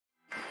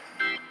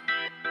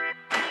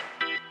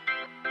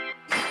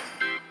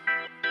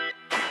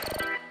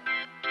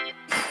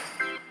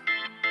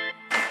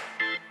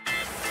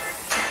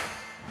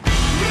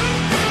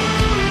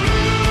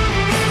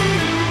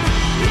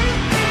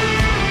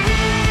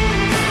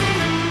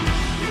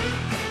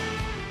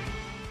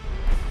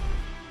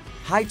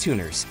Hi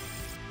tuners!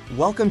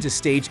 Welcome to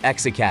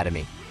StageX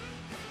Academy.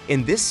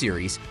 In this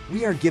series,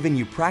 we are giving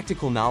you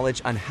practical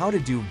knowledge on how to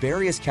do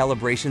various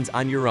calibrations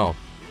on your own.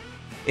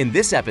 In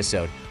this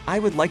episode, I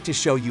would like to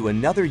show you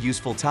another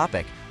useful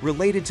topic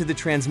related to the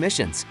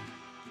transmissions.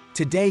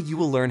 Today you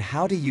will learn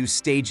how to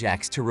use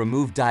StageX to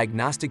remove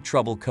diagnostic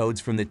trouble codes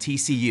from the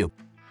TCU.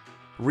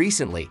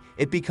 Recently,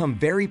 it became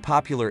very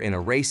popular in a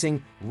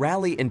racing,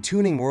 rally, and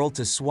tuning world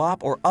to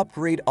swap or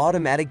upgrade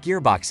automatic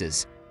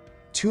gearboxes.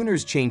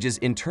 Tuners changes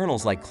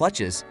internals like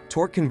clutches,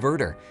 torque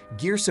converter,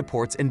 gear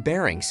supports, and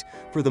bearings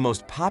for the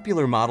most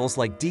popular models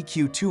like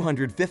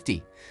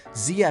DQ250,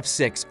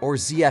 ZF6 or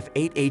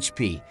ZF8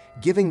 HP,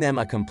 giving them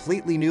a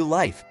completely new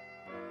life.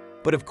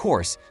 But of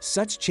course,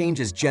 such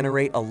changes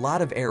generate a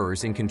lot of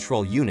errors in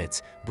control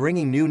units,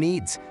 bringing new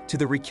needs to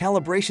the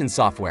recalibration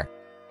software.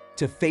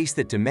 To face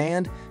that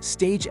demand,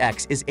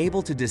 StageX is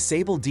able to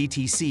disable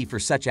DTC for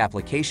such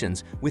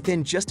applications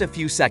within just a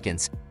few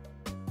seconds.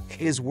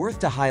 It is worth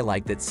to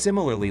highlight that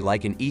similarly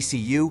like an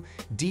ECU,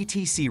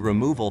 DTC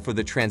removal for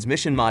the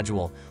transmission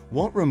module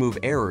won't remove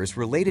errors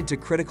related to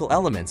critical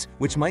elements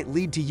which might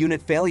lead to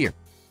unit failure.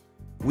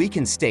 We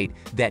can state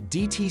that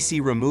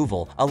DTC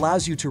removal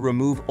allows you to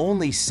remove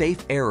only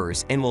safe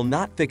errors and will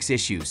not fix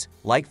issues,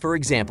 like for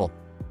example,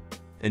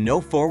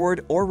 no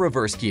forward or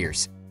reverse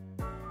gears,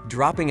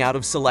 dropping out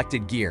of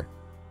selected gear,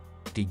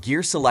 the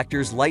gear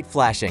selector's light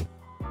flashing,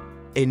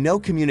 and no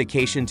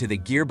communication to the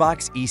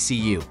gearbox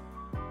ECU.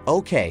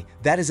 Okay,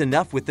 that is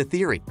enough with the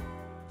theory.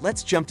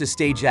 Let's jump to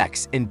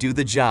StageX and do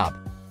the job.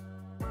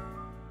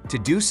 To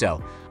do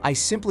so, I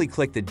simply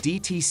click the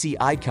DTC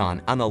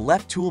icon on the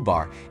left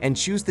toolbar and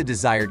choose the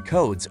desired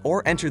codes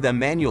or enter them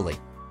manually.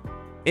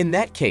 In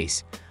that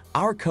case,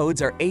 our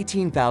codes are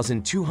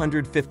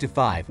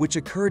 18,255, which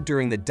occurred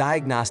during the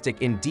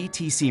diagnostic in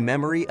DTC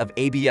memory of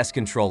ABS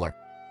controller.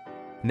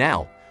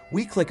 Now,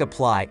 we click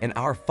Apply and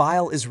our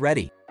file is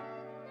ready.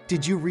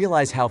 Did you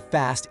realize how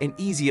fast and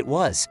easy it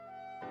was?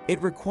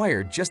 It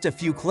required just a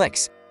few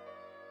clicks.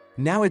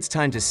 Now it's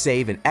time to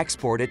save and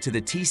export it to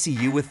the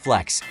TCU with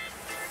Flex.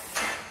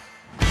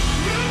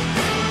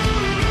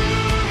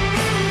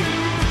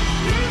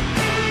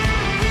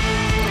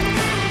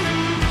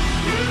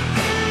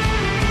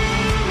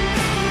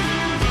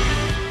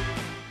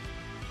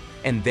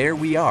 And there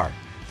we are.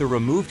 The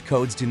removed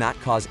codes do not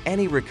cause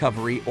any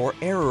recovery or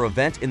error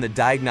event in the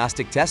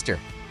diagnostic tester.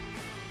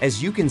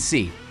 As you can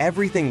see,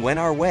 everything went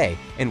our way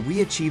and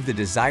we achieved the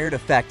desired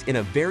effect in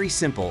a very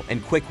simple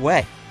and quick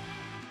way.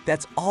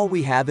 That's all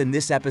we have in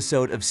this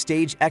episode of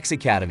StageX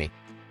Academy.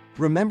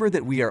 Remember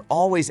that we are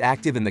always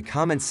active in the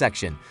comments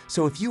section,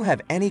 so if you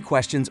have any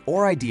questions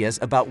or ideas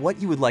about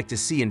what you would like to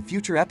see in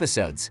future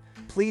episodes,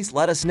 please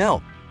let us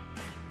know.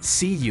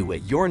 See you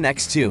at your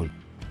next tune.